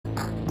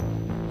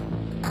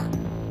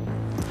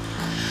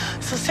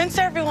So since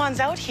everyone's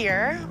out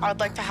here,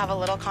 I'd like to have a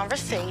little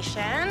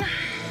conversation.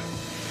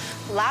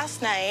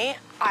 Last night,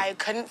 I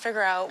couldn't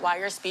figure out why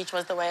your speech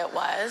was the way it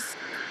was.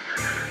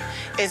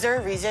 Is there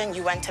a reason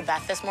you went to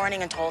Beth this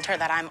morning and told her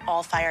that I'm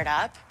all fired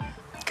up?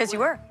 Because you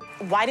were.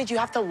 Why did you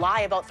have to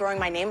lie about throwing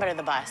my name under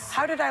the bus?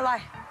 How did I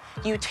lie?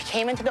 You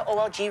came into the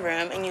OLG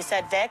room and you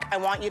said, Vic, I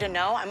want you to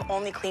know I'm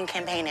only clean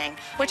campaigning.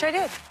 Which I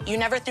did. You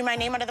never threw my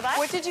name under the bus?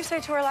 What did you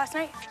say to her last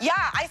night? Yeah,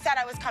 I said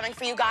I was coming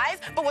for you guys,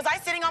 but was I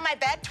sitting on my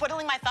bed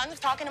twiddling my thumbs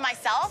talking to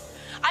myself?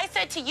 I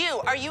said to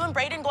you, are you and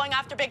Brayden going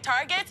after big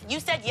targets?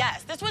 You said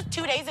yes. This was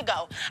 2 days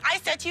ago. I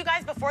said to you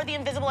guys before the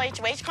Invisible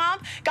HOH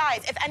comp,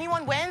 guys, if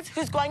anyone wins,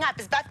 who's going up?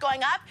 Is Beth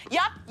going up?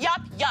 Yup,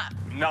 yup, yup.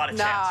 Not a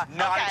chance.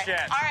 Not a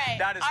chance. All right.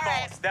 That is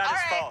false. That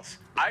is false.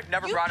 I've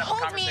never brought up a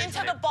conversation. You pulled me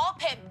into the ball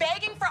pit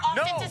begging for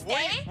Austin to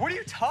stay. What are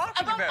you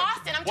talking about?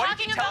 Austin, I'm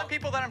talking about... telling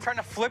people that I'm trying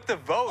to flip the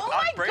vote on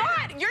Brayden? Oh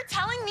my God, you're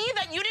telling me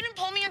that you didn't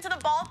pull me into the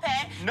ball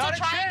pit Not to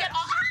try and get...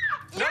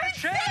 Not a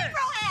chance.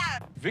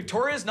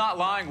 Victoria's not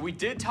lying. We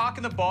did talk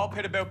in the ball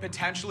pit about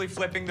potentially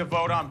flipping the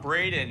vote on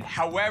Brayden.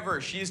 However,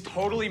 she's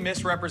totally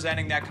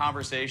misrepresenting that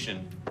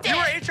conversation. You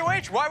were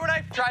HOH. Why would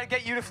I try to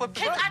get you to flip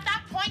the vote? Because at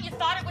that point, you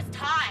thought it was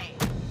tie.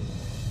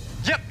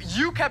 Yep,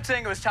 you kept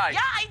saying it was tied.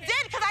 Yeah, I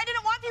did, because I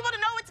didn't want people to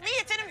know it's me.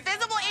 It's an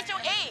invisible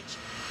HOH.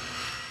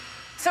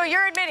 So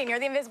you're admitting you're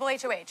the invisible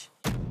HOH?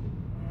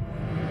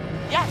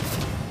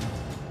 Yes.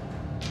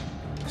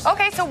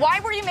 Okay, so why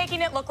were you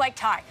making it look like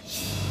tie?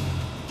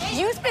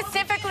 You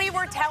specifically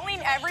were telling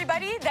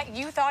everybody that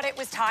you thought it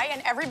was tie,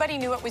 and everybody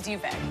knew it was you,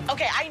 Vic.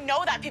 Okay, I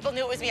know that people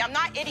knew it was me. I'm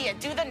not idiot.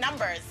 Do the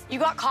numbers. You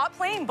got caught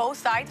playing both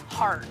sides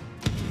hard.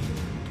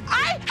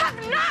 I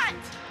have not!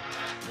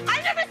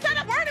 I never said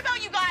a word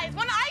about you guys.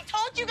 When I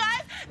told you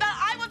guys that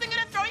I wasn't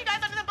gonna throw you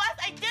guys under the bus,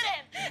 I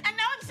didn't. And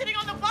now I'm sitting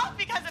on the bus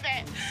because of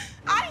it.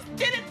 I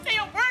didn't say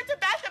a word to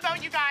Beth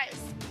about you guys.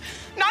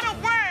 Not a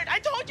word. I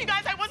told you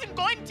guys I wasn't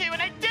going to,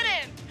 and I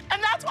didn't.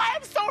 And that's why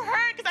I'm so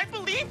hurt, because I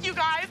believed you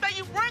guys that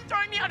you weren't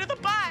throwing me under the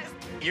bus.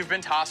 You've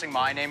been tossing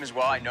my name as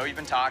well. I know you've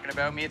been talking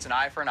about me. It's an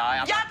eye for an eye.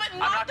 I'm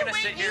not the gonna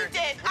way sit you here.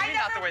 did. What do you mean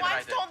not the I way never that I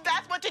once did? told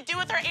Beth what to do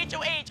with her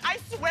HOH. I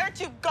swear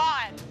to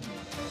God.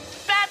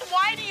 Beth,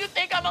 why do you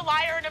think I'm a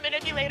liar and a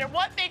manipulator?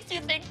 What makes you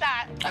think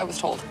that? I was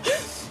told.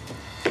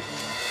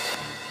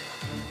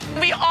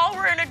 We all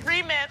were in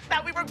agreement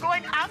that we were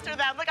going after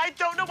them. Like, I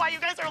don't know why you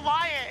guys are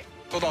lying.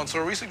 Hold on, so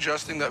are we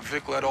suggesting that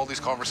Vic led all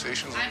these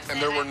conversations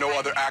and there were no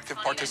other active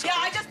participants?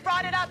 Yeah, I just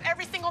brought it up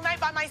every single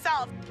night by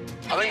myself.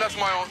 I think that's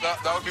my own,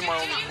 that would be my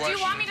only question. Do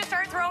you want me to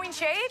start throwing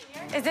shade?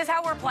 Is this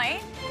how we're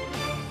playing?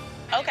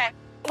 Okay.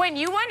 When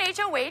you won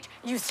HOH,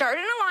 you started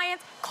an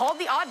alliance called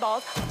the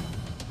Oddballs.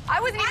 I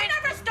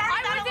never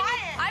started that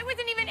alliance. I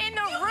wasn't even in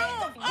the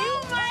room.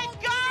 Oh my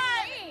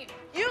God!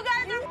 You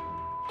guys are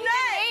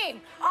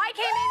name. I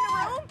came in the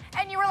room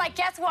and you were like,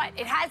 guess what?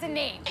 It has a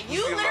name.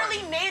 You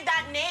literally made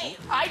that name.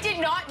 I did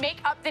not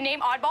make up the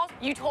name Oddballs.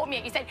 You told me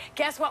it. You said,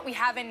 guess what? We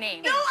have a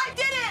name. No, I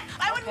didn't.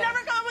 I would never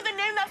come up with a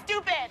name that's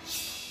stupid.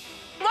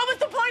 What was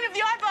the point of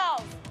the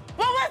Oddballs?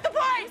 What was the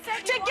point?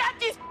 To get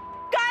these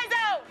guys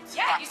out.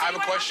 Yeah, I have a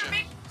question.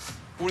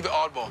 Who are the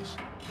oddballs?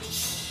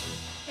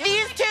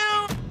 These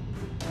two,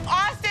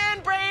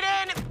 Austin,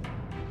 Brayden,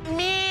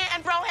 me,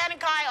 and Brohan and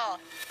Kyle.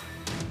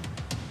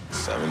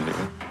 7, dude.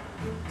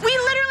 We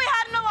literally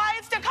had an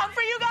alliance to come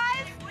for you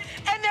guys,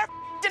 and they're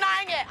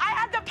denying it. I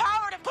had the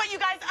power to put you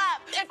guys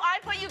up. If I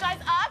put you guys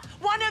up,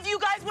 one of you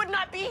guys would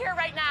not be here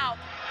right now.